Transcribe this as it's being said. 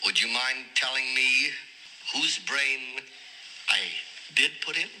Would you mind telling me whose brain I did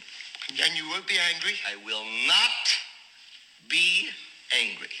put in? And you won't be angry? I will not be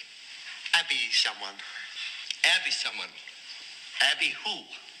angry. Abby someone. Abby someone. Abby who?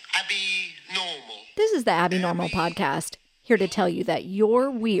 Abby Normal. This is the Abby Normal podcast, here to tell you that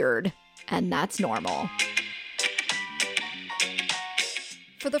you're weird, and that's normal.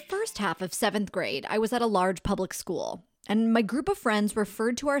 For the first half of 7th grade, I was at a large public school, and my group of friends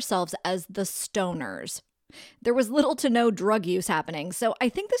referred to ourselves as the Stoners. There was little to no drug use happening, so I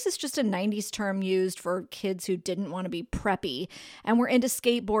think this is just a 90s term used for kids who didn't want to be preppy and were into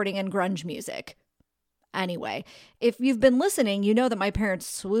skateboarding and grunge music. Anyway, if you've been listening, you know that my parents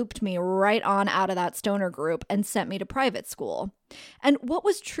swooped me right on out of that stoner group and sent me to private school. And what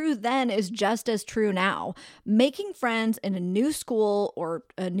was true then is just as true now. Making friends in a new school or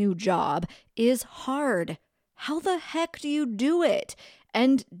a new job is hard. How the heck do you do it?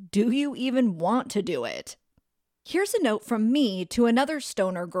 And do you even want to do it? Here's a note from me to another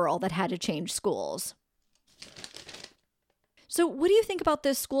stoner girl that had to change schools. So what do you think about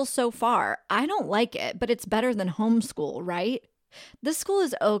this school so far? I don't like it, but it's better than homeschool, right? This school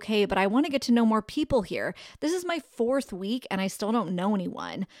is okay, but I want to get to know more people here. This is my 4th week and I still don't know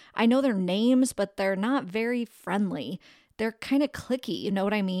anyone. I know their names, but they're not very friendly. They're kind of cliquey, you know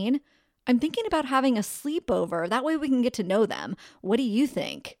what I mean? I'm thinking about having a sleepover. That way we can get to know them. What do you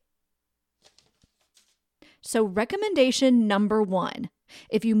think? So recommendation number 1.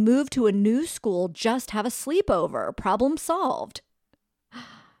 If you move to a new school, just have a sleepover. Problem solved.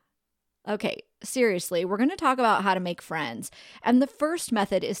 Okay, seriously, we're going to talk about how to make friends. And the first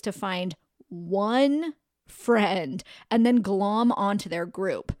method is to find one friend and then glom onto their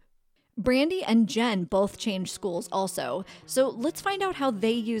group. Brandy and Jen both changed schools also. So let's find out how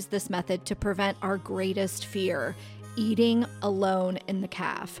they use this method to prevent our greatest fear, eating alone in the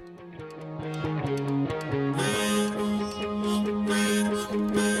calf.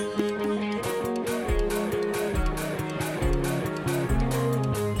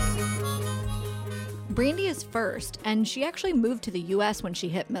 Brandy is first, and she actually moved to the U.S. when she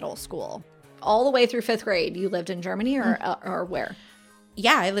hit middle school. All the way through 5th grade, you lived in Germany or where?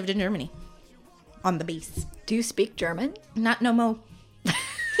 Yeah, I lived in Germany. On the base. Do you speak German? Not no more.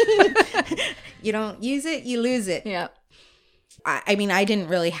 You don't use it, you lose it. Yeah. I mean, I didn't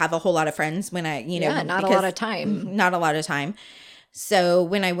really have a whole lot of friends when I, not a lot of time. Not a lot of time. So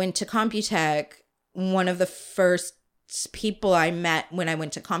when I went to Computech, one of the first people I met when I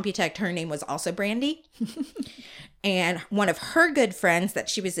went to Computech, her name was also Brandy. And one of her good friends that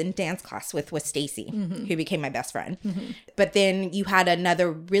she was in dance class with was Stacy, who became my best friend. But then you had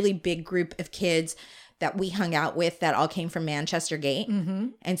another really big group of kids that we hung out with that all came from Manchester Gate.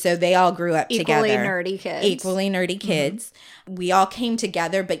 And so they all grew up together. Equally nerdy kids. We all came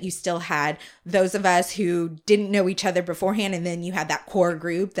together, but you still had those of us who didn't know each other beforehand. And then you had that core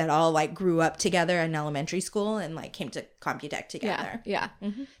group that all like grew up together in elementary school and like came to Computech together. Yeah.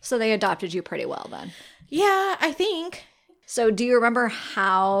 So they adopted you pretty well then. Yeah, I think. So do you remember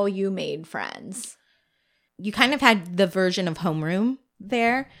how you made friends? You kind of had the version of homeroom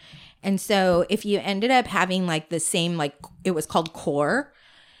there. And so if you ended up having like the same, like it was called core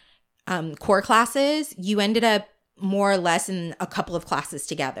classes, you ended up more or less in a couple of classes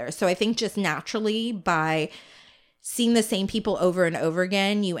together. So I think just naturally by seeing the same people over and over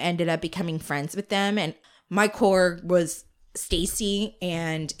again, you ended up becoming friends with them. And my core was Stacy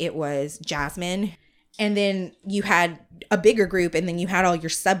and it was Jasmine. And then you had a bigger group and then you had all your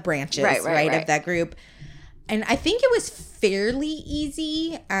sub branches, right, of that group. And I think it was fairly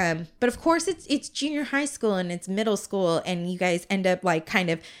easy. But of course, it's junior high school and it's middle school. And you guys end up like kind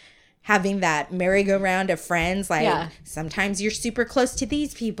of having that merry-go-round of friends. Like sometimes you're super close to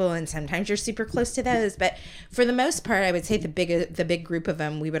these people and sometimes you're super close to those. But for the most part, I would say the big group of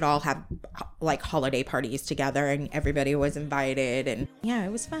them, we would all have like holiday parties together and everybody was invited. And yeah,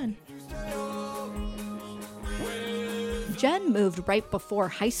 it was fun. Jen moved right before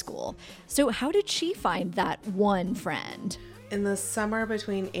high school. So how did she find that one friend? In the summer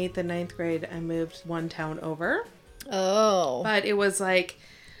between 8th and 9th grade, I moved one town over. Oh. But it was like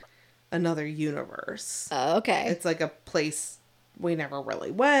another universe. Oh, okay. It's like a place we never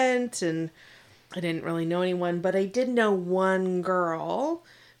really went, and I didn't really know anyone, but I did know one girl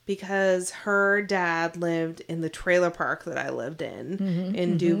because her dad lived in the trailer park that I lived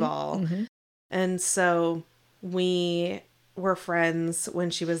in Duval. And so we were friends when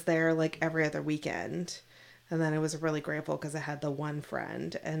she was there like every other weekend. And then I was really grateful because I had the one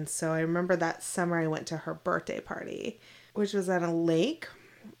friend. And so I remember that summer I went to her birthday party, which was at a lake.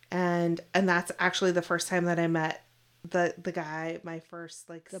 And that's actually the first time that I met The guy, my first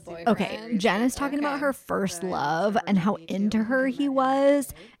like the boyfriend. Okay, Jen is talking about her first love and how into her he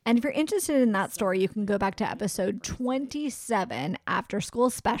was. And if you're interested in that story, you can go back to episode 27, After School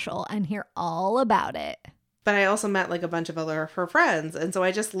Special, and hear all about it. But I also met like a bunch of other her friends, and so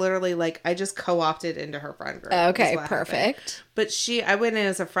I just literally I just co-opted into her friend group. Okay, perfect. Happened. But I went in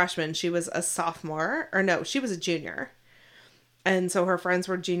as a freshman. She was a sophomore, or no, she was a junior. And so her friends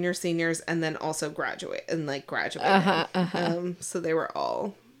were junior, seniors, and then also graduated. So they were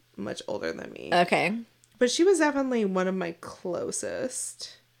all much older than me. Okay. But she was definitely one of my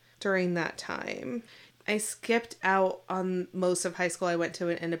closest during that time. I skipped out on most of high school. I went to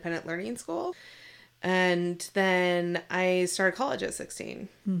an independent learning school. And then I started college at 16.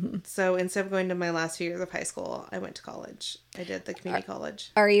 Mm-hmm. So instead of going to my last few years of high school, I went to college. I did the community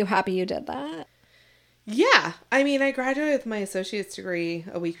college. Are you happy you did that? Yeah. I mean, I graduated with my associate's degree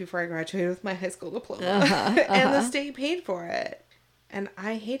a week before I graduated with my high school diploma. And the state paid for it. And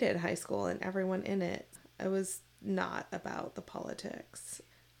I hated high school and everyone in it. I was not about the politics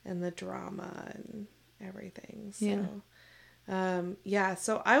and the drama and everything. So,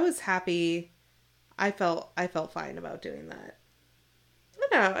 so I was happy. I felt fine about doing that. I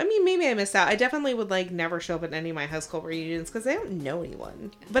don't know. I mean, maybe I missed out. I definitely would never show up at any of my high school reunions because I don't know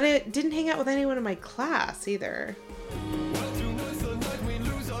anyone. But I didn't hang out with anyone in my class either.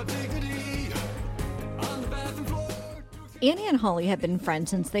 Annie and Holly have been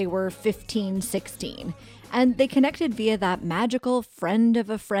friends since they were 15, 16. And they connected via that magical friend of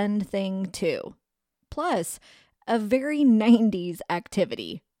a friend thing, too. Plus, a very 90s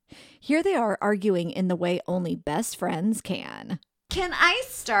activity. Here they are arguing in the way only best friends can. Can I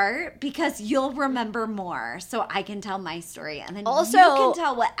start? Because you'll remember more, so I can tell my story, and then also, you can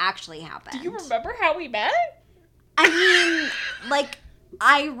tell what actually happened. Do you remember how we met? I mean,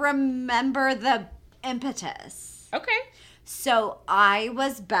 I remember the impetus. Okay. So I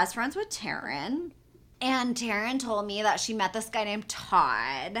was best friends with Taryn, and Taryn told me that she met this guy named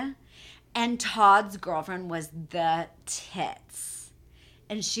Todd, and Todd's girlfriend was the tits.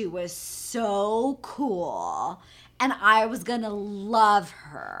 And she was so cool. And I was going to love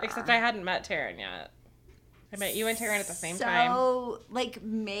her. Except I hadn't met Taryn yet. I met you and Taryn at the same time. So,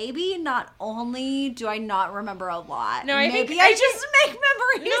 maybe not only do I not remember a lot. No, maybe I just make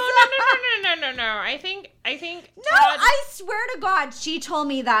memories. No. I think. No, I swear to God, she told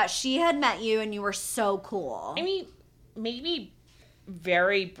me that she had met you and you were so cool. I mean, maybe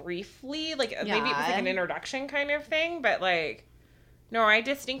very briefly. Maybe it was an introduction kind of thing. But, no, I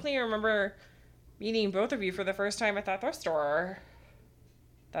distinctly remember meeting both of you for the first time at that thrift store.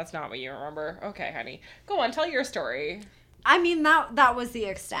 That's not what you remember. Okay, honey. Go on, tell your story. I mean, that was the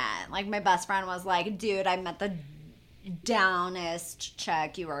extent. My best friend was like, dude, I met the downest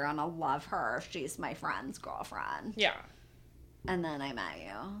chick. You were gonna love her. She's my friend's girlfriend. Yeah. And then I met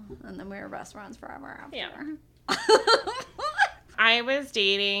you. And then we were best friends forever after. Yeah. I was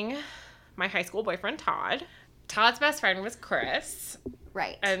dating my high school boyfriend, Todd. Todd's best friend was Chris.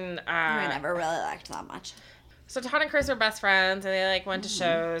 Right. And I never really liked that much. So Todd and Chris were best friends, and they went to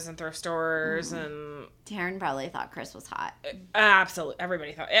shows and thrift stores, and Taryn probably thought Chris was hot. Absolutely,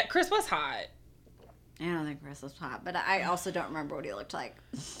 everybody thought Chris was hot. I don't think Chris was hot, but I also don't remember what he looked like.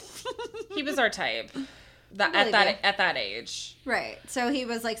 He was our type. At that age. Right. So he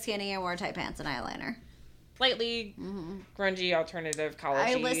was skinny and wore tight pants and eyeliner. Slightly grungy, alternative,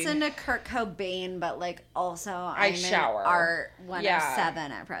 college-y. I listened to Kurt Cobain, but also I shower. In art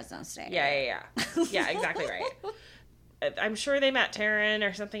 107 at Fresno State. Yeah. Yeah, exactly right. I'm sure they met Taryn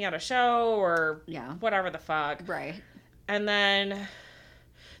or something at a show or whatever the fuck. Right. And then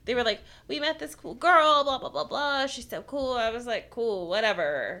they were like, we met this cool girl, blah, blah, blah, blah. She's so cool. I was like, cool,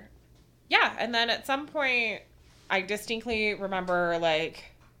 whatever. Yeah, and then at some point, I distinctly remember,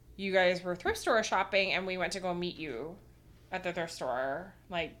 you guys were thrift store shopping, and we went to go meet you at the thrift store,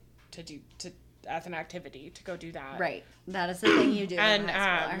 as an activity to go do that. Right. That is the thing you do and, in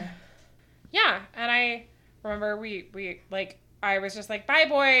high schooler. Yeah, and I remember we I was just bye,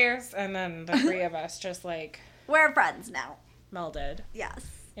 boys, and then the three of us just, we're friends now. melded. Yes.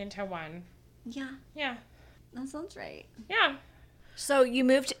 Into one. Yeah. Yeah. That sounds right. Yeah. So you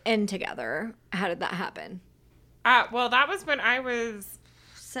moved in together. How did that happen? Well, that was when I was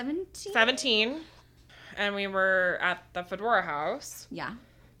 17, and we were at the Fedora House. Yeah.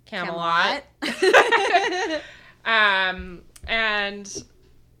 Camelot. And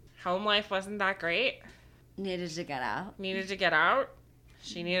home life wasn't that great. Needed to get out.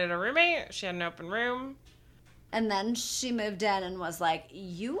 She needed a roommate. She had an open room. And then she moved in and was like,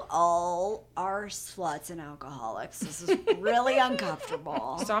 you all are sluts and alcoholics. This is really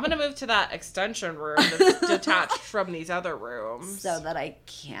uncomfortable. So I'm going to move to that extension room that's detached from these other rooms. So that I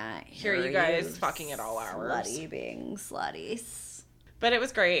can't hear you guys fucking at all hours. Slutty being slutty. But it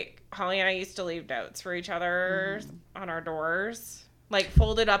was great. Holly and I used to leave notes for each other on our doors. Like,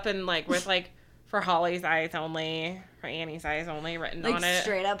 folded up and, like, with, like, for Holly's eyes only, for Annie's eyes only written Like on it.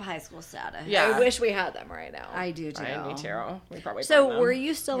 straight up high school status. Yeah. I wish we had them right now. I do too. Me too. We probably So burned them. were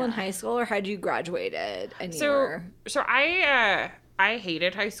you still in high school, or had you graduated and you were... So I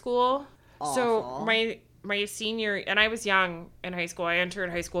hated high school. Awful. So my senior, and I was young in high school. I entered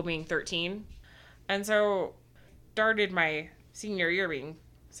high school being 13. And so started my senior year being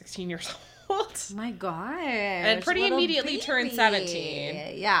 16 years old. My God. And pretty immediately turned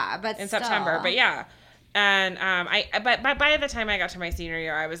 17. Yeah, but in still. September. But yeah. And but by the time I got to my senior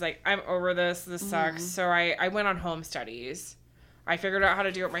year, I was like, I'm over this. This sucks. So I went on home studies. I figured out how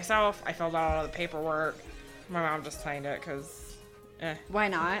to do it myself. I filled out all the paperwork. My mom just signed it because, Why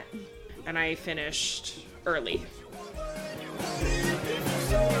not? And I finished early.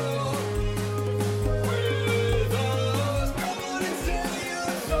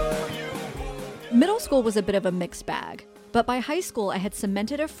 Middle school was a bit of a mixed bag, but by high school I had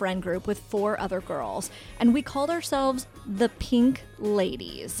cemented a friend group with 4 other girls, and we called ourselves the Pink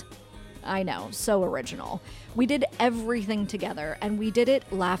Ladies. I know, so original. We did everything together, and we did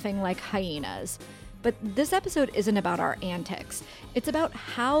it laughing like hyenas. But this episode isn't about our antics. It's about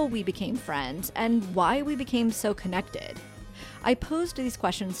how we became friends and why we became so connected. I posed these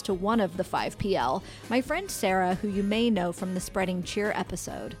questions to one of the 5PL, my friend Sarah, who you may know from the Spreading Cheer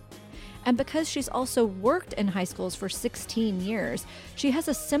episode. And because she's also worked in high schools for 16 years, she has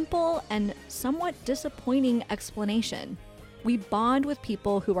a simple and somewhat disappointing explanation. We bond with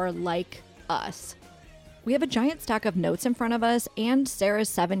people who are like us. We have a giant stack of notes in front of us, and Sarah's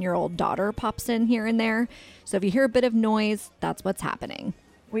 7-year-old daughter pops in here and there. So if you hear a bit of noise, that's what's happening.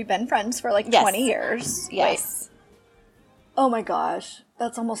 We've been friends for like Yes. 20 years. Yes. Oh my gosh,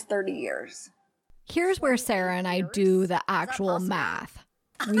 that's almost 30 years. Here's where Sarah and I do the actual math.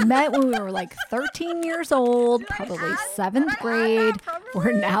 We met when we were like 13 years old, probably 7th grade.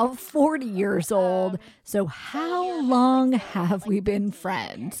 We're now 40 years old. So how long have we been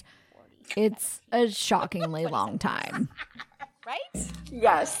friends? It's a shockingly long time. Right?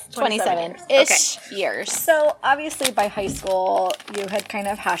 Yes, 27-ish years. So obviously by high school, you had kind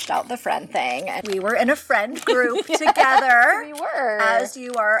of hashed out the friend thing. And we were in a friend group together. We were. As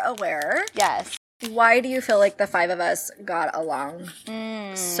you are aware. Yes. Why do you feel like the 5 of us got along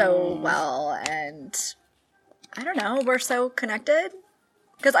so well? And I don't know, we're so connected?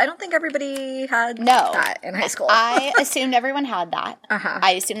 Because I don't think everybody had that in high school. I assumed everyone had that. Uh-huh.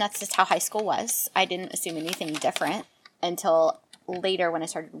 I assumed that's just how high school was. I didn't assume anything different until later when I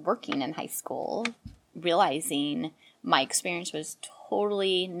started working in high school, realizing my experience was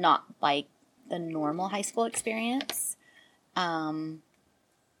totally not like the normal high school experience.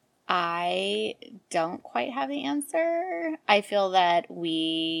 I don't quite have the answer. I feel that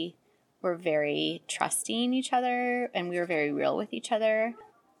we were very trusting each other and we were very real with each other.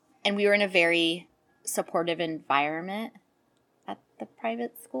 And we were in a very supportive environment at the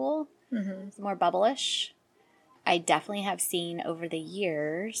private school. Mm-hmm. It's more bubblish. I definitely have seen over the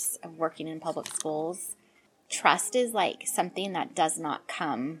years of working in public schools, trust is like something that does not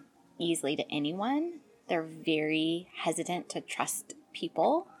come easily to anyone. They're very hesitant to trust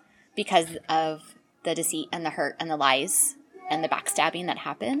people because of the deceit and the hurt and the lies and the backstabbing that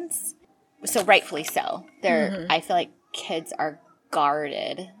happens. So rightfully so. I feel like kids are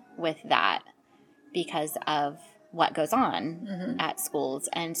guarded with that because of what goes on at schools.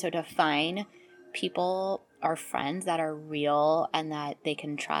 And so to find people or friends that are real and that they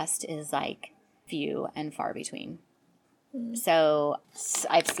can trust is like few and far between. So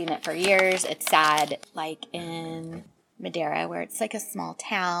I've seen it for years. It's sad, like in Madera, where it's like a small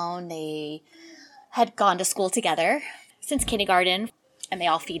town. They had gone to school together since kindergarten, and they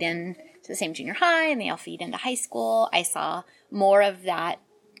all feed in to the same junior high, and they all feed into high school. I saw more of that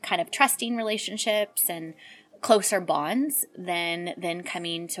kind of trusting relationships and closer bonds than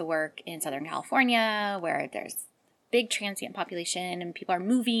coming to work in Southern California, where there's big transient population and people are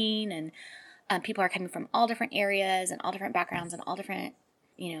moving and people are coming from all different areas and all different backgrounds and all different,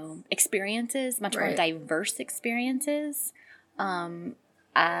 experiences, much more diverse experiences.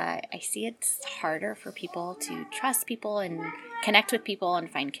 I see it's harder for people to trust people and connect with people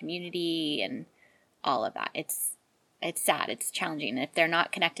and find community and all of that. It's sad. It's challenging. If they're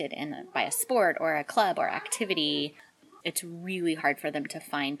not connected by a sport or a club or activity, it's really hard for them to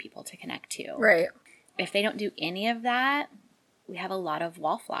find people to connect to. Right. if they don't do any of that, we have a lot of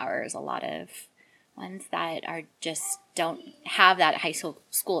wallflowers, a lot of ones that are just don't have that high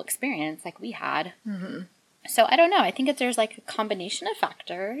school experience like we had. Mm-hmm. So I don't know. I think there's like a combination of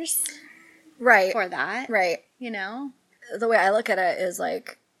factors for that. Right. You know? The way I look at it is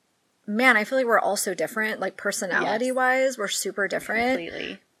like, man, I feel like we're all so different. Like personality-wise, we're super different.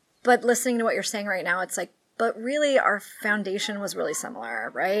 Completely. But listening to what you're saying right now, it's like, but really our foundation was really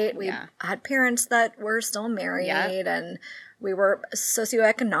similar, right? We had parents that were still married and we were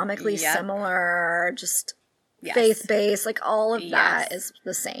socioeconomically similar, just faith-based, like all of that is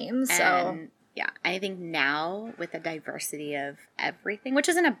the same. So yeah, I think now with the diversity of everything, which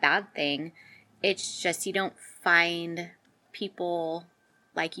isn't a bad thing, it's just you don't find people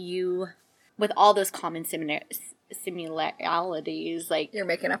like you with all those common similarities. Like you're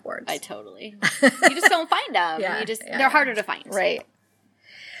making up words. I totally. You just don't find them. They're harder to find. Right.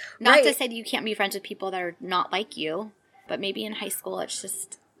 Not to say that you can't be friends with people that are not like you, but maybe in high school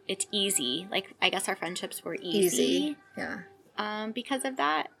it's easy. Like I guess our friendships were easy. Yeah. Because of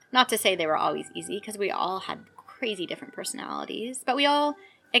that. Not to say they were always easy, because we all had crazy different personalities, but we all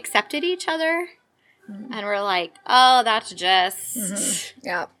accepted each other, and we're like, oh, that's just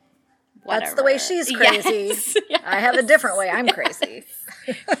yeah. Whatever. That's the way she's crazy. Yes. I have a different way. I'm crazy.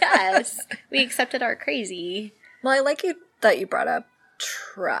 Yes. We accepted our crazy. Well, I like that you brought up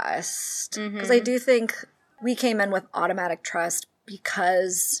trust, because I do think we came in with automatic trust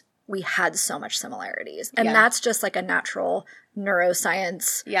because we had so much similarities. And that's just like a natural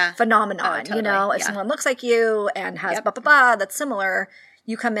neuroscience phenomenon. Totally. You know, if someone looks like you and has that's similar,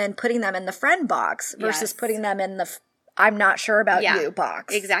 you come in putting them in the friend box versus putting them in the I'm not sure about you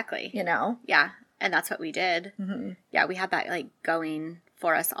box. Exactly. You know? Yeah. And that's what we did. Mm-hmm. Yeah, we had that like going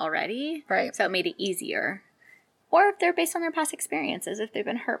for us already. Right. So it made it easier. Or if they're based on their past experiences, if they've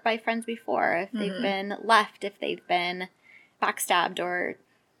been hurt by friends before, if they've been left, if they've been backstabbed or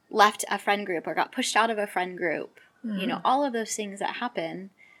left a friend group or got pushed out of a friend group. You know, all of those things that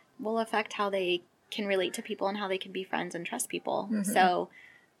happen will affect how they can relate to people and how they can be friends and trust people. So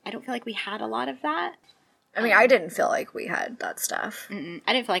I don't feel like we had a lot of that. I mean, I didn't feel like we had that stuff.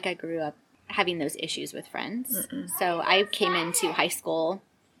 I didn't feel like I grew up having those issues with friends. So I came into high school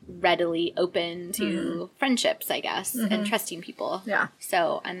readily open to friendships, I guess, and trusting people. Yeah.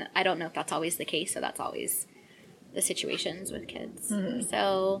 So, and I don't know if that's always the case, so that's always the situations with kids.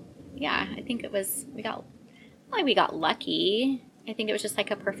 So, yeah, I think it was, we got lucky. I think it was just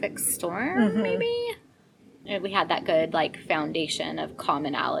like a perfect storm, maybe. And we had that good like foundation of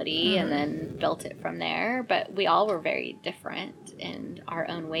commonality and then built it from there. But we all were very different in our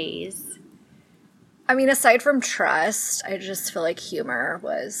own ways. I mean, aside from trust, I just feel like humor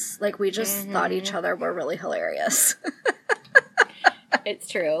was like we just thought each other were really hilarious. It's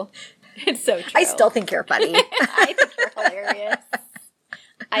true. It's so true. I still think you're funny. I think you're hilarious.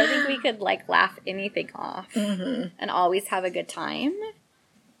 I think we could like laugh anything off and always have a good time.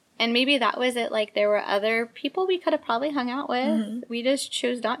 And maybe that was it. Like there were other people we could have probably hung out with. We just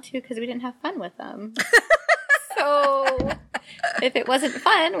chose not to because we didn't have fun with them. So if it wasn't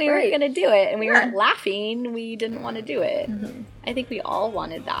fun, we weren't going to do it. And we weren't laughing. We didn't want to do it. I think we all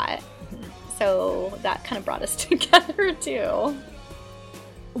wanted that. So that kind of brought us together too.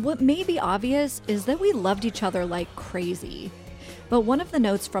 What may be obvious is that we loved each other like crazy. But one of the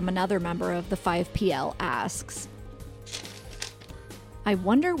notes from another member of the 5PL asks, I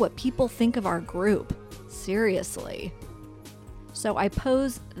wonder what people think of our group. Seriously. So I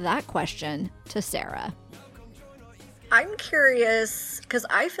pose that question to Sarah. I'm curious because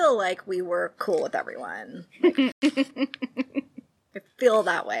I feel like we were cool with everyone. I feel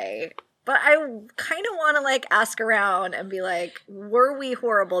that way. But I kind of want to like ask around and be like, were we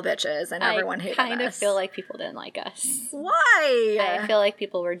horrible bitches and everyone hated us? I kind of feel like people didn't like us. Why? I feel like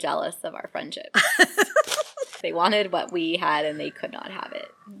people were jealous of our friendship. They wanted what we had and they could not have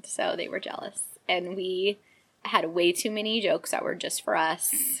it. So they were jealous. And we had way too many jokes that were just for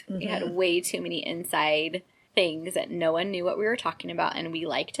us. We had way too many inside things that no one knew what we were talking about. And we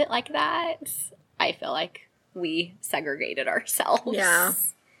liked it like that. I feel like we segregated ourselves. Yeah.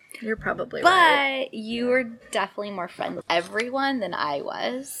 You're probably right. But you were definitely more friends with everyone than I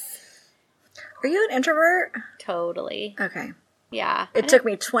was. Are you an introvert? Totally. Okay. Yeah. It took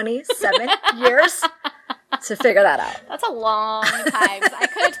me 27 years to figure that out. That's a long time. I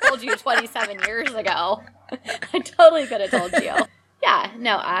could have told you 27 years ago. I totally could have told you. Yeah.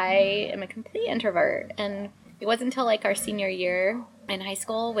 No, I am a complete introvert. And it wasn't until like our senior year in high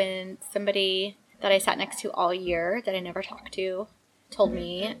school when somebody that I sat next to all year that I never talked to told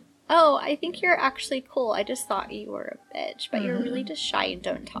me, oh, I think you're actually cool. I just thought you were a bitch, but you're really just shy and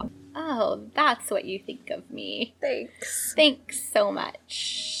don't talk. Oh, that's what you think of me. Thanks. Thanks so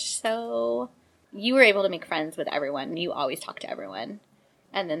much. So you were able to make friends with everyone. You always talk to everyone.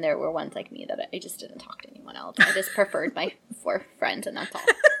 And then there were ones like me that I just didn't talk to anyone else. I just preferred my 4 friends, and that's all.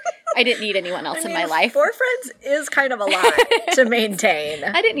 I didn't need anyone else in my life. 4 friends is kind of a lot to maintain.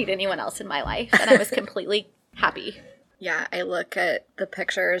 I didn't need anyone else in my life, and I was completely happy. Yeah, I look at the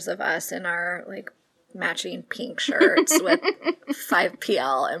pictures of us in our like matching pink shirts with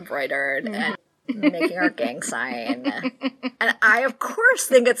 5PL embroidered and making our gang sign. And I, of course,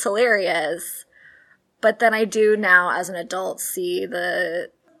 think it's hilarious. But then I do now, as an adult, see the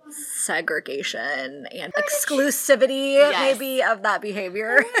segregation and exclusivity, maybe, of that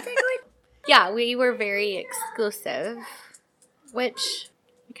behavior. Yeah, we were very exclusive, which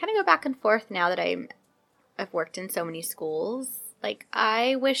I kind of go back and forth now that I've worked in so many schools. Like,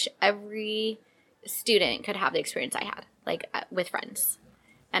 I wish every student could have the experience I had, like, with friends.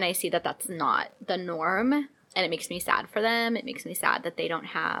 And I see that that's not the norm, and it makes me sad for them. It makes me sad that they don't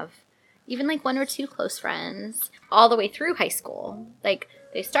have even, like, 1 or 2 close friends all the way through high school. Like,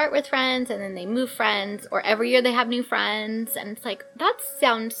 they start with friends, and then they move friends, or every year they have new friends. And it's like, that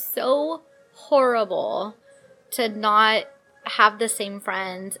sounds so horrible to not have the same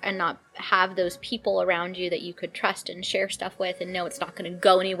friends and not have those people around you that you could trust and share stuff with and know it's not going to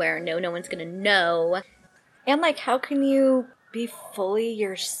go anywhere and no one's going to know. And, like, how can you be fully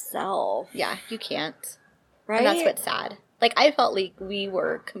yourself? Yeah, you can't. Right? And that's what's sad. Like, I felt like we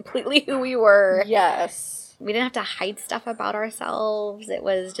were completely who we were. Yes. We didn't have to hide stuff about ourselves. It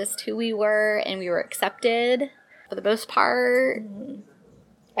was just who we were, and we were accepted for the most part. Mm-hmm.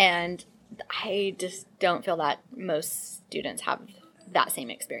 And I just don't feel that most students have that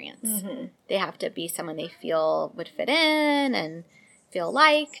same experience. Mm-hmm. They have to be someone they feel would fit in and feel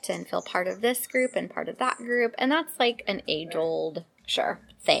liked and feel part of this group and part of that group. And that's like an age-old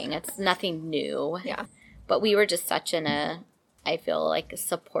thing. It's nothing new. Yeah. But we were just such in I feel like, a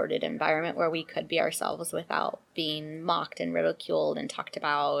supported environment where we could be ourselves without being mocked and ridiculed and talked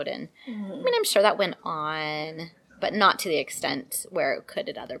about. And I mean, I'm sure that went on, but not to the extent where it could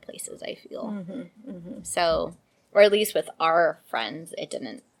at other places, I feel. So, or at least with our friends, it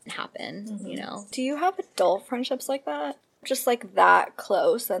didn't happen, you know. Do you have adult friendships like that? Just like that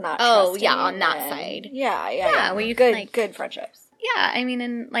close and that trusting? Yeah, on that side. Yeah. Where you good, can, like, good friendships. Yeah, I mean,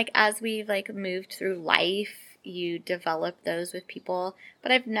 and like as we've like moved through life, you develop those with people,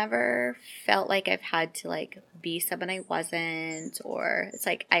 but I've never felt like I've had to like be someone I wasn't, or it's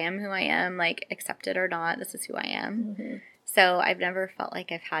like I am who I am, like accept it or not, this is who I am. So I've never felt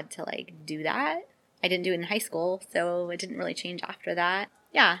like I've had to like do that. I didn't do it in high school, so it didn't really change after that.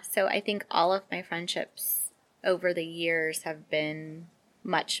 Yeah, so I think all of my friendships over the years have been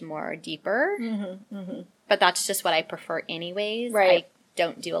much more deeper. But that's just what I prefer anyways. Right. I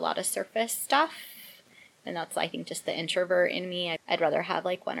don't do a lot of surface stuff. And that's, I think, just the introvert in me. I'd rather have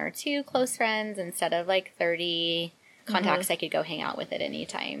like 1 or 2 close friends instead of like 30 contacts I could go hang out with at any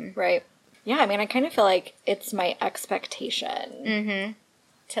time. Right. Yeah, I mean, I kind of feel like it's my expectation.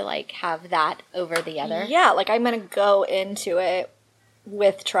 To like have that over the other. Yeah, like I'm going to go into it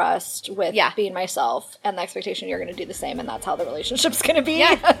with trust, with being myself, and the expectation you're going to do the same, and that's how the relationship's going to be.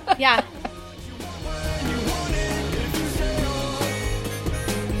 Yeah.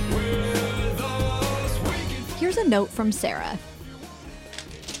 Here's a note from Sarah.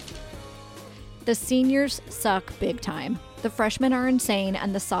 The seniors suck big time. The freshmen are insane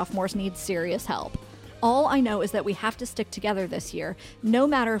and the sophomores need serious help. All I know is that we have to stick together this year, no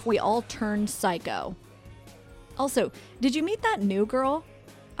matter if we all turn psycho. Also, did you meet that new girl?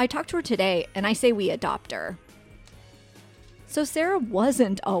 I talked to her today and I say we adopt her. So Sarah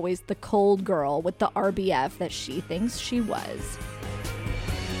wasn't always the cold girl with the RBF that she thinks she was.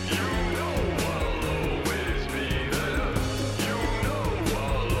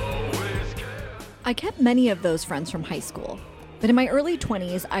 I kept many of those friends from high school, but in my early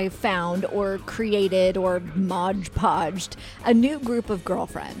 20s, I found or created or Mod Podged a new group of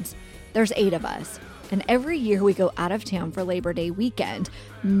girlfriends. There's 8 of us, and every year we go out of town for Labor Day weekend.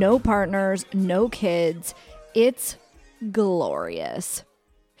 No partners, no kids. It's glorious.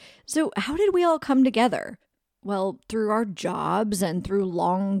 So how did we all come together? Well, through our jobs and through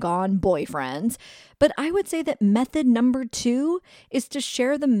long gone boyfriends. But I would say that method number 2 is to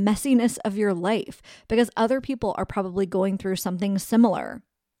share the messiness of your life, because other people are probably going through something similar.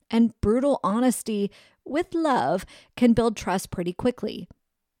 And brutal honesty with love can build trust pretty quickly.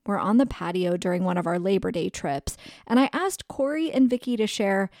 We're on the patio during one of our Labor Day trips, and I asked Corey and Vicky to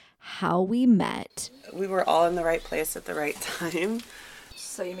share how we met. We were all in the right place at the right time.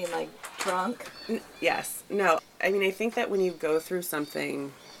 So you mean like drunk? Yes. No. I mean, I think that when you go through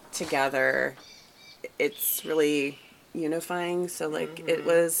something together, it's really unifying. So, like, it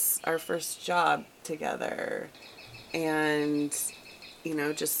was our first job together. And,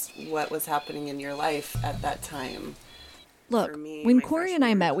 just what was happening in your life at that time. Look, when Corey and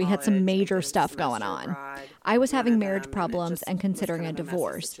I met, we had some major stuff going on. I was having marriage problems and considering a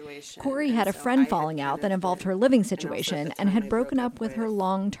divorce. Corey had a friend falling out that involved her living situation and had broken up with her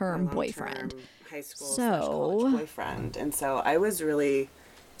long-term boyfriend. High school / boyfriend. And so I was really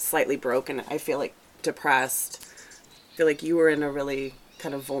slightly broken. I feel like depressed. I feel like you were in a really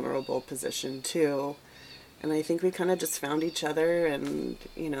kind of vulnerable position too. And I think we kind of just found each other, and,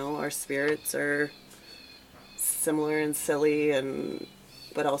 our spirits are similar and silly,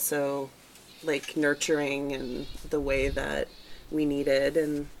 but also like nurturing in the way that we needed,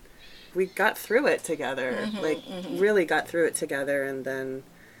 and we got through it together. Really got through it together. And then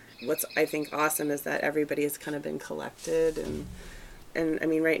what's I think awesome is that everybody has kind of been collected, and I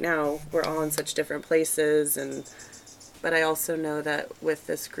mean, right now we're all in such different places, but I also know that with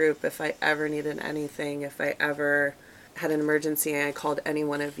this group, if I ever needed anything, if I ever had an emergency and I called any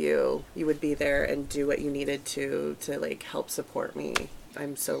one of you, you would be there and do what you needed to like help support me.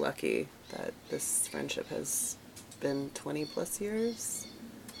 I'm so lucky that this friendship has been 20 plus years.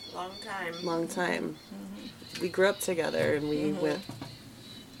 Long time. We grew up together, and we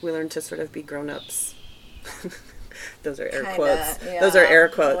learned to sort of be grown-ups. Those are air quotes. Yeah. Those are air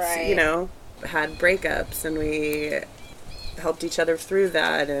quotes. Right. Had breakups, and we helped each other through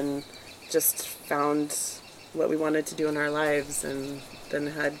that, and just found what we wanted to do in our lives, and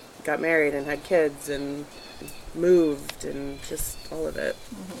then got married and had kids and moved, and just all of it.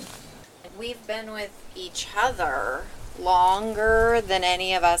 We've been with each other longer than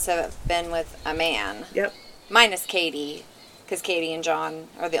any of us have been with a man. Yep. Minus Katie, because Katie and John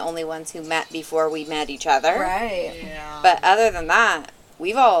are the only ones who met before we met each other. Right. Yeah. But other than that,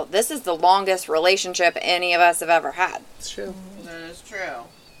 this is the longest relationship any of us have ever had. It's true. That is true.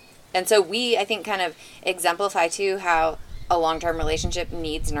 And so we, I think, kind of exemplify, too, how a long-term relationship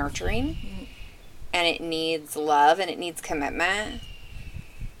needs nurturing, and it needs love, and it needs commitment,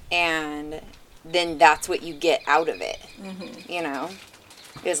 and then that's what you get out of it,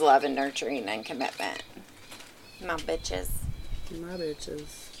 is love and nurturing and commitment. My bitches.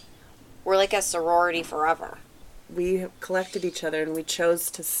 We're like a sorority forever. We collected each other, and we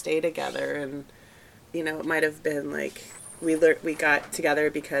chose to stay together, and, it might have been like we got together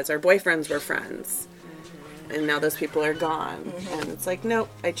because our boyfriends were friends, and now those people are gone, and it's like, nope,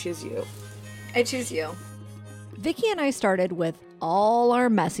 I choose you. I choose you. Vicky and I started with all our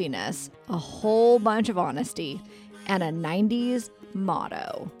messiness, a whole bunch of honesty, and a 90s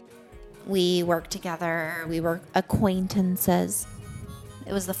motto. We worked together. We were acquaintances.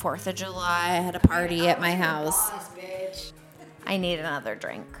 It was the 4th of July. I had a party at my house. I need another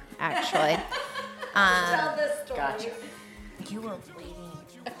drink, actually. Tell this story. Gotcha. You were waiting.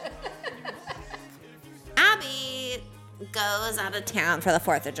 Abby goes out of town for the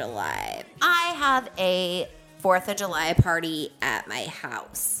 4th of July. I have a 4th of July party at my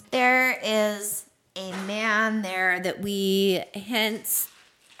house. There is a man there that we hence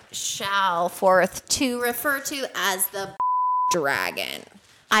shall forth to refer to as the dragon.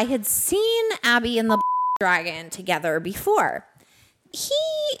 I had seen Abby and the dragon together before. He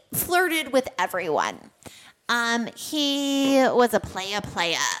flirted with everyone. He was a playa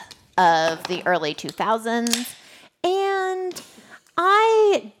of the early 2000s, and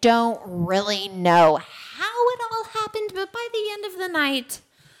I don't really know how it all happened, but by the end of the night,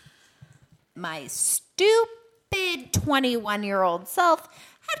 my stupid 21-year-old self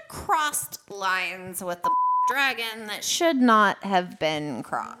had crossed lines with the dragon that should not have been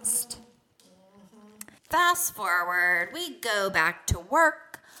crossed. Fast forward, we go back to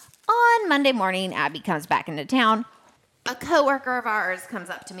work. On Monday morning, Abby comes back into town. A coworker of ours comes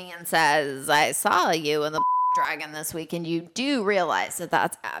up to me and says, I saw you and the dragon this week, and you do realize that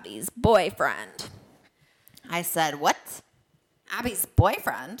that's Abby's boyfriend. I said, what? Abby's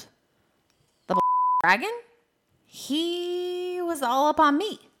boyfriend? The dragon? He was all up on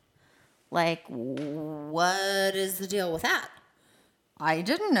me. Like, what is the deal with that? I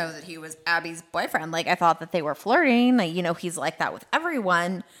didn't know that he was Abby's boyfriend. Like, I thought that they were flirting. Like, he's like that with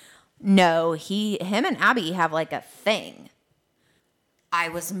everyone. No, him and Abby have like a thing. I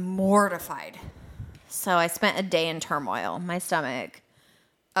was mortified. So I spent a day in turmoil. My stomach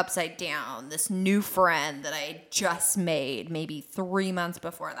upside down. This new friend that I had just made maybe 3 months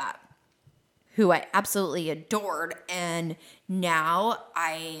before that, who I absolutely adored, and now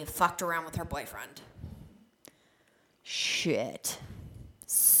I fucked around with her boyfriend. Shit.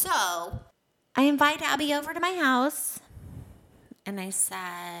 So I invite Abby over to my house and I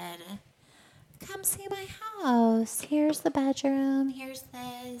said, come see my house. Here's the bedroom. Here's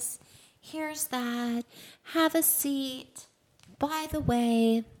this. Here's that. Have a seat. By the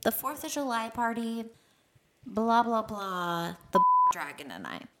way, the 4th of July party, blah, blah, blah. The dragon and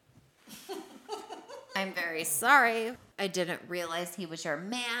I. I'm very sorry. I didn't realize he was your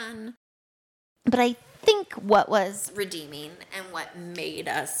man. But I think what was redeeming and what made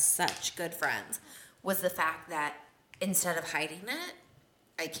us such good friends was the fact that instead of hiding it,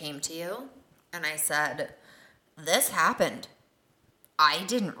 I came to you and I said, this happened. I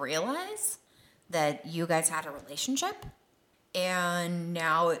didn't realize that you guys had a relationship and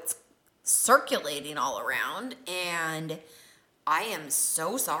now it's circulating all around and I am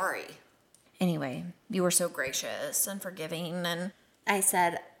so sorry. Anyway, you were so gracious and forgiving and I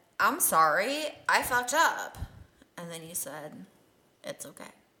said, I'm sorry, I fucked up. And then you said, it's okay.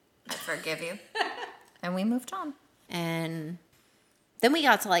 I forgive you. And we moved on. And then we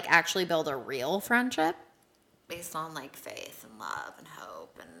got to like actually build a real friendship based on like faith and love and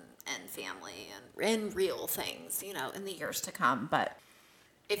hope and family and real things, you know, in the years to come. But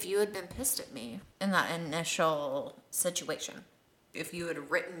if you had been pissed at me in that initial situation, if you had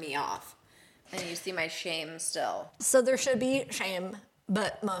written me off, and you see my shame still. So there should be shame,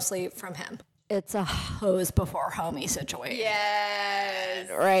 but mostly from him. It's a hose before homie situation. Yes.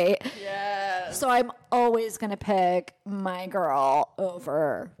 Right? Yes. So I'm always going to pick my girl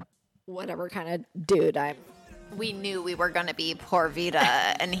over whatever kind of dude I'm. We knew we were going to be poor Vita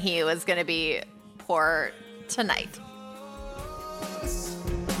and he was going to be poor tonight.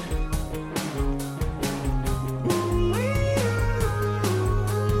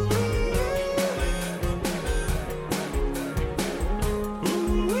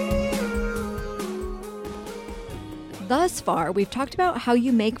 Thus far, we've talked about how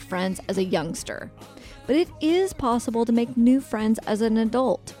you make friends as a youngster, but it is possible to make new friends as an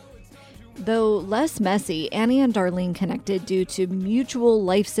adult. Though less messy, Annie and Darlene connected due to mutual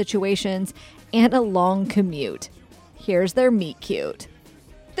life situations and a long commute. Here's their meet cute.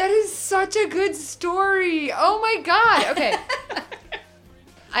 That is such a good story. Oh my God. Okay.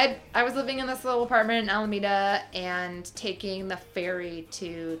 I was living in this little apartment in Alameda and taking the ferry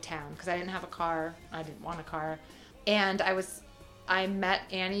to town because I didn't have a car. I didn't want a car. And I met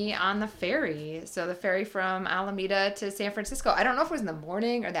Annie on the ferry. So the ferry from Alameda to San Francisco. I don't know if it was in the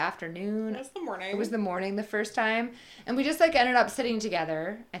morning or the afternoon. It was the morning. It was the morning the first time. And we just like ended up sitting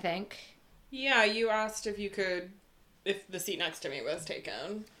together, I think. Yeah, you asked if the seat next to me was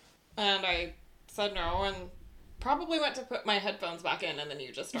taken. And I said no and probably went to put my headphones back in and then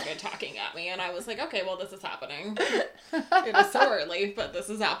you just started talking at me. And I was like, okay, well, this is happening. It is so early, but this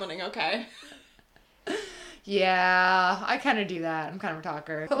is happening, okay. Yeah, I kind of do that. I'm kind of a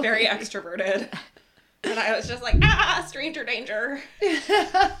talker. Very extroverted. And I was just like, stranger danger.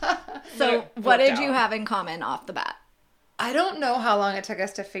 So what did you have in common off the bat? I don't know how long it took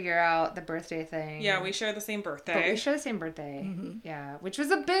us to figure out the birthday thing. Yeah, we share the same birthday. But we share the same birthday. Mm-hmm. Yeah, which was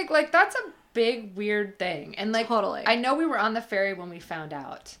that's a big, weird thing. And like, totally. I know we were on the ferry when we found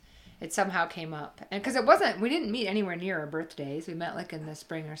out. It somehow came up. And because we didn't meet anywhere near our birthdays. We met like in the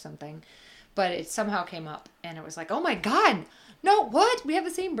spring or something. But it somehow came up, and it was like, oh my God, no, what? We have the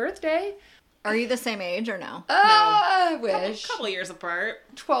same birthday. Are you the same age or no? No. I wish. Couple years apart.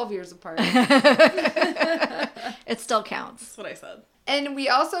 12 years apart. It still counts. That's what I said. And we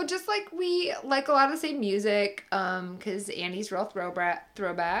also just we like a lot of the same music, because Annie's real throwback.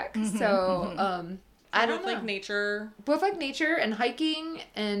 Mm-hmm, So, I don't know. Like nature. Both like nature and hiking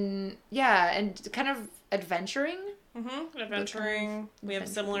and and kind of adventuring. Mm-hmm. Adventuring. We have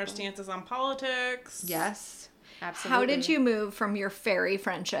similar stances on politics. Yes, absolutely. How did you move from your ferry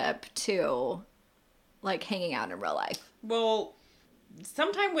friendship to like hanging out in real life? Well,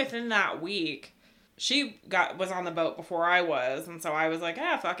 sometime within that week, she was on the boat before I was, and so I was like,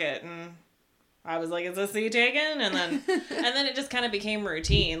 fuck it, and I was like, is this seat taken? And then it just kind of became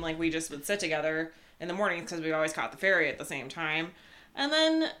routine. Like we just would sit together in the mornings because we always caught the ferry at the same time, and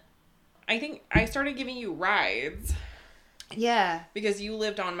then I think I started giving you rides. Yeah. Because you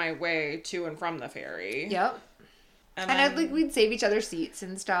lived on my way to and from the ferry. Yep. And we'd save each other seats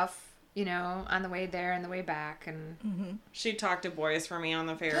and stuff, you know, on the way there and the way back. And she'd talk to boys for me on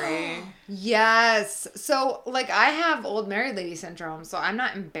the ferry. Yes. So, I have old married lady syndrome, so I'm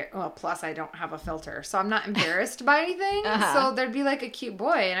not embarrassed. Well, plus I don't have a filter, so I'm not embarrassed by anything. So there'd be, a cute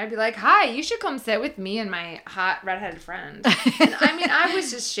boy, and I'd be like, hi, you should come sit with me and my hot redheaded friend. And, I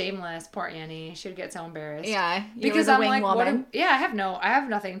was just shameless. Poor Annie. She would get so embarrassed. Yeah. Because I'm like, woman. I have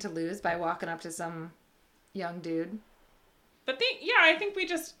nothing to lose by walking up to some young dude. But I think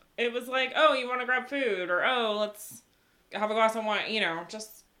it was like, oh, you want to grab food, or oh, let's have a glass of wine,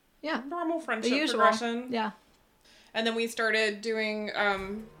 just normal friendship progression. Yeah. And then we started doing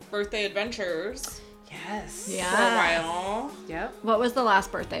birthday adventures. Yes. Yeah. For a while. Yep. What was the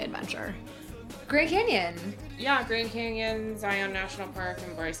last birthday adventure? Grand Canyon. Yeah, Grand Canyon, Zion National Park,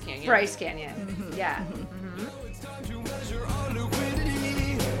 and Bryce Canyon. Bryce Canyon. Mm-hmm. Yeah. Mm-hmm.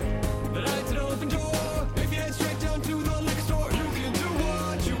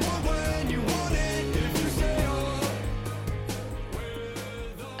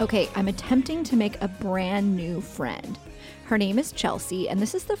 Okay, I'm attempting to make a brand new friend. Her name is Chelsea, and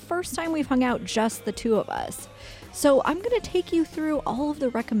this is the first time we've hung out just the two of us. So I'm going to take you through all of the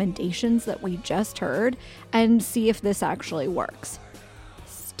recommendations that we just heard and see if this actually works.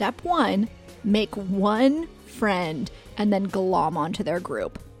 Step 1, make one friend and then glom onto their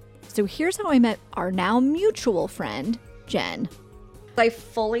group. So here's how I met our now mutual friend, Jen. I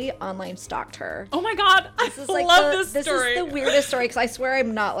fully online stalked her. Oh my God, I love this story. This is the weirdest story because I swear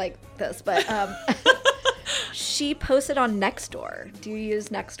I'm not like this, but she posted on Nextdoor. Do you use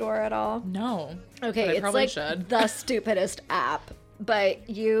Nextdoor at all? No. Okay, it's like the stupidest app. But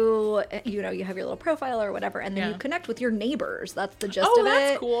you have your little profile or whatever, and then you connect with your neighbors. That's the gist of it. Oh,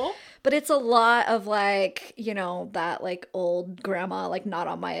 that's cool. But it's a lot of like, that like old grandma, like not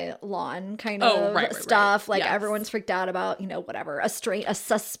on my lawn kind of stuff. Right. Like everyone's freaked out about, whatever, a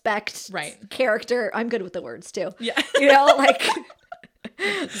suspect character. I'm good with the words too. Yeah. Like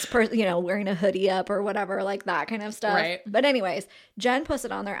this person, wearing a hoodie up or whatever, like that kind of stuff. Right. But anyways, Jen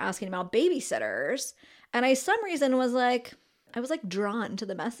posted on there asking about babysitters. And I, some reason was like, I was like drawn to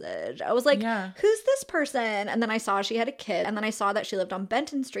the message. I was like, who's this person? And then I saw she had a kid. And then I saw that she lived on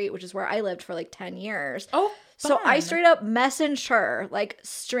Benton Street, which is where I lived for like 10 years. Oh, so I straight up messaged her, like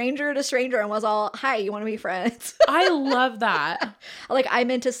stranger to stranger, and was all, hi, you want to be friends? I love that. Like,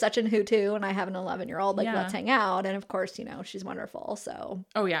 I'm into such and who too, and I have an 11-year-old. Like, let's hang out. And of course, she's wonderful. So.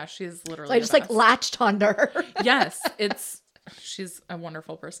 Oh, yeah. She's literally So I just like latched onto her. Yes. She's a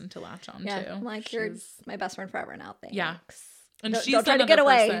wonderful person to latch on to. I'm like, you're my best friend forever now. Thanks. Yeah. And don't try to get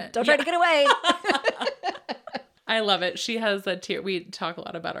away. Don't try to get away. I love it. She has a tier. We talk a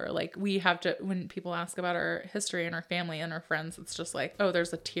lot about her. Like, we have to, when people ask about our history and our family and our friends, it's just like, oh,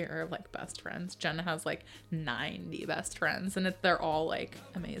 there's a tier of like best friends. Jen has like 90 best friends, and they're all like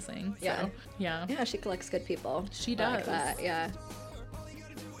amazing. Yeah. So, yeah. Yeah, she collects good people. She does. Like that. Yeah.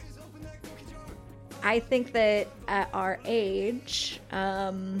 I think that at our age,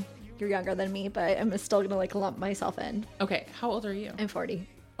 you're younger than me, but I'm still going to like lump myself in. Okay. How old are you? I'm 40.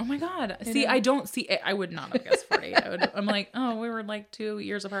 Oh my God. See, I don't see it. I would not have guessed 40. I'm like, oh, we were like 2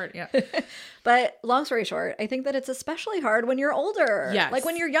 years apart. Yeah. But long story short, I think that it's especially hard when you're older. Yes. Like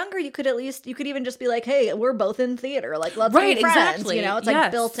when you're younger, you could even just be like, hey, we're both in theater. Like, let's be friends. Exactly. It's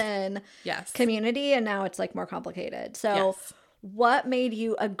like built-in community, and now it's like more complicated. So what made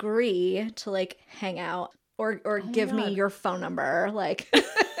you agree to like hang out or give me your phone number? Like,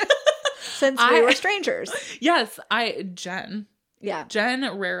 since we were strangers. Yes. Jen. Yeah.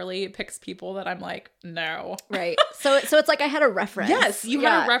 Jen rarely picks people that I'm like, no. Right. So it's like I had a reference. Yes, you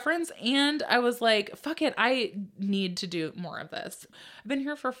had a reference, and I was like, fuck it, I need to do more of this. I've been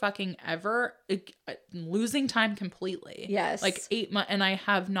here for fucking ever, losing time completely. Yes. Like 8 months, and I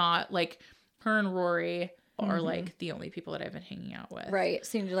have not, like, her and Rory are like the only people that I've been hanging out with. Right.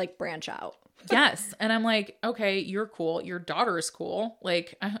 So you need to like branch out. Yes. And I'm like, okay, you're cool. Your daughter is cool.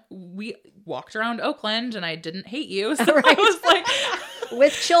 Like, we walked around Oakland and I didn't hate you. So I was like,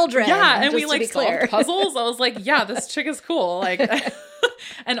 with children. Yeah. And we like solved puzzles. I was like, yeah, this chick is cool. Like,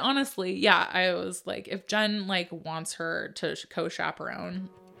 and honestly, yeah, I was like, if Jen like wants her to co-chaperone,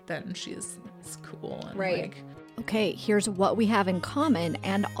 then she's cool. And like, okay, here's what we have in common,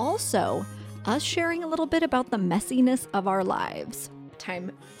 and also us sharing a little bit about the messiness of our lives.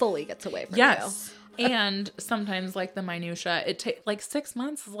 Time fully gets away from you. And sometimes like the minutia, it takes like 6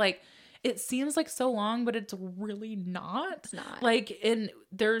 months is like, it seems like so long, but it's really not. It's not. Like, and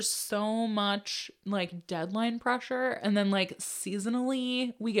there's so much like deadline pressure, and then like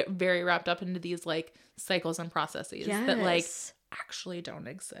seasonally we get very wrapped up into these like cycles and processes that like actually don't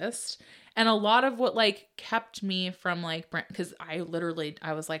exist. And a lot of what like kept me from like, because I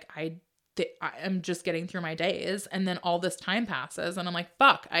was like, I'm just getting through my days, and then all this time passes and I'm like,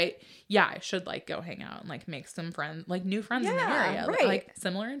 fuck, I should like go hang out and like make some friends, like new friends in the area, like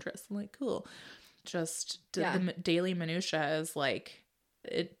similar interests. I'm like, cool. Just the daily minutia is like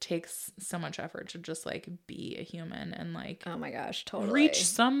it takes so much effort to just like be a human and like, oh my gosh, totally reach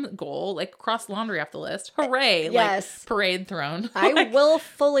some goal, like cross laundry off the list. Hooray. Yes. Like parade throne. I will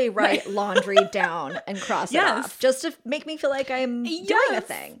fully write laundry down and cross it off just to make me feel like I'm doing a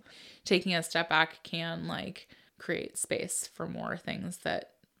thing. Taking a step back can like create space for more things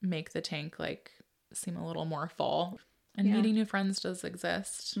that make the tank like seem a little more full. And meeting new friends does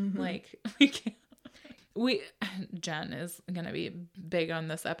exist. Like Jen is going to be big on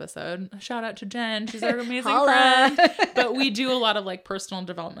this episode. Shout out to Jen. She's our amazing friend. But we do a lot of like personal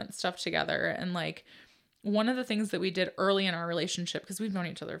development stuff together. And like one of the things that we did early in our relationship, because we've known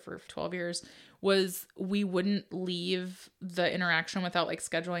each other for 12 years, was we wouldn't leave the interaction without like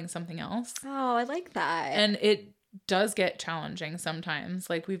scheduling something else. Oh, I like that. And it does get challenging sometimes.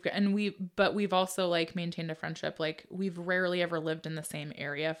 Like but we've also like maintained a friendship. Like we've rarely ever lived in the same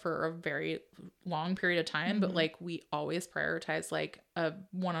area for a very long period of time, but like we always prioritize like a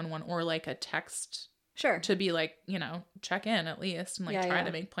one-on-one or like a text to be like, you know, check in at least and like try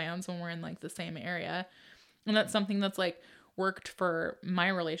to make plans when we're in like the same area. And that's something that's like worked for my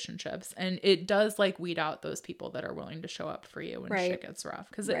relationships, and it does like weed out those people that are willing to show up for you when shit gets rough,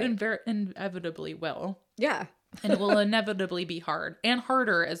 because it inevitably will. Yeah. And it will inevitably be hard and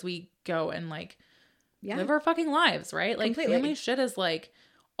harder as we go and like live our fucking lives, right? Like family shit is like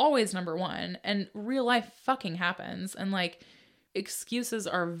always number one, and real life fucking happens, and like excuses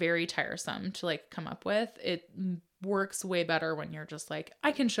are very tiresome to like come up with. It works way better when you're just like,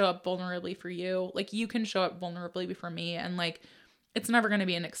 I can show up vulnerably for you, like you can show up vulnerably for me, and like it's never going to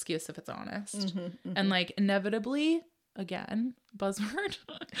be an excuse if it's honest. And like inevitably, again, buzzword,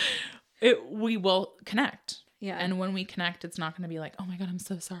 we will connect. Yeah. And when we connect, it's not going to be like, oh my God, I'm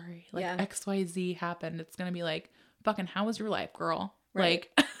so sorry, like XYZ happened. It's going to be like, fucking, how was your life, girl?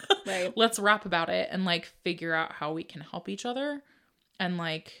 Like let's rap about it and like figure out how we can help each other and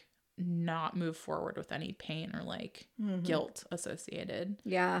like not move forward with any pain or like guilt associated.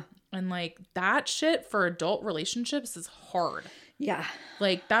 Yeah. And like that shit for adult relationships is hard. Yeah.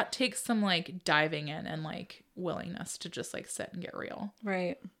 Like that takes some like diving in and like willingness to just like sit and get real.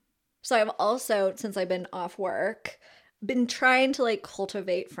 Right. So I've also, since I've been off work, been trying to like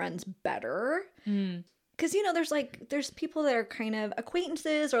cultivate friends better. Because, you know, there's people that are kind of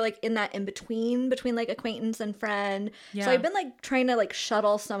acquaintances or like in that in between like acquaintance and friend. Yeah. So I've been like trying to like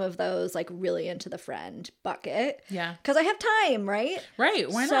shuttle some of those like really into the friend bucket. Yeah. Because I have time, right? Right.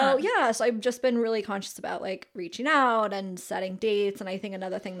 Why not? So yeah, so I've just been really conscious about like reaching out and setting dates. And I think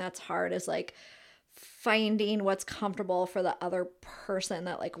another thing that's hard is like finding what's comfortable for the other person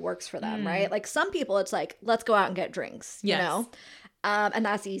that like works for them, right? Like some people it's like, let's go out and get drinks, you know? And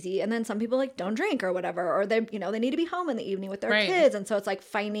that's easy. And then some people like don't drink or whatever, or they, you know, they need to be home in the evening with their kids. And so it's like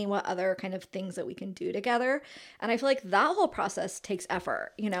finding what other kind of things that we can do together. And I feel like that whole process takes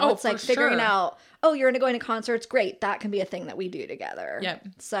effort, you know, it's like figuring out, oh, you're into going to concerts. Great. That can be a thing that we do together. Yep.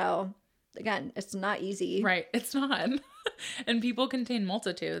 So again, it's not easy. Right. It's not. And people contain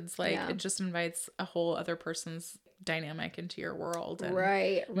multitudes. Like it just invites a whole other person's dynamic into your world and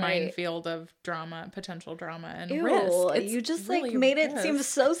minefield of potential drama and risk. It's you just really like made it seem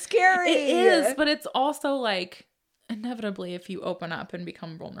so scary. It is, but it's also like inevitably if you open up and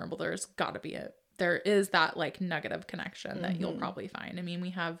become vulnerable, there is that like nugget of connection that you'll probably find. I mean,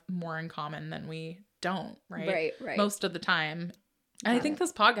 we have more in common than we don't, right? Right. Most of the time. And I think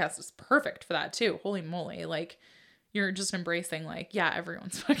this podcast is perfect for that too. Holy moly. Like you're just embracing like, yeah,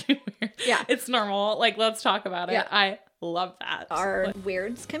 everyone's fucking weird. Yeah. It's normal. Like, let's talk about it. Yeah. I love that. Our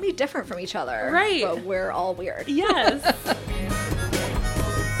weirds can be different from each other. Right. But we're all weird. Yes.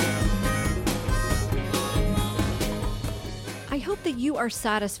 I hope that you are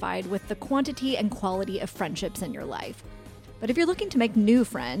satisfied with the quantity and quality of friendships in your life. But if you're looking to make new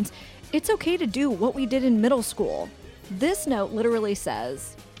friends, it's okay to do what we did in middle school. This note literally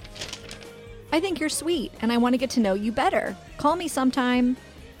says, I think you're sweet and I want to get to know you better. Call me sometime.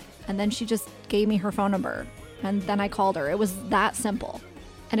 And then she just gave me her phone number. And then I called her. It was that simple.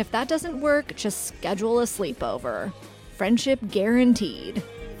 And if that doesn't work, just schedule a sleepover. Friendship guaranteed.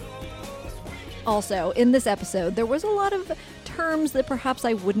 Also, in this episode, there was a lot of terms that perhaps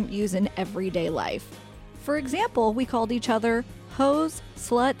I wouldn't use in everyday life. For example, we called each other hoes,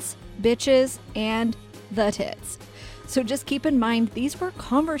 sluts, bitches, and the tits. So just keep in mind, these were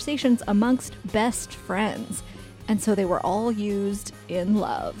conversations amongst best friends. And so they were all used in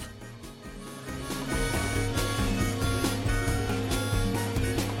love.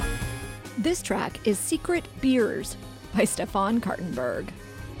 This track is Secret Beers by Stefan Kartenberg.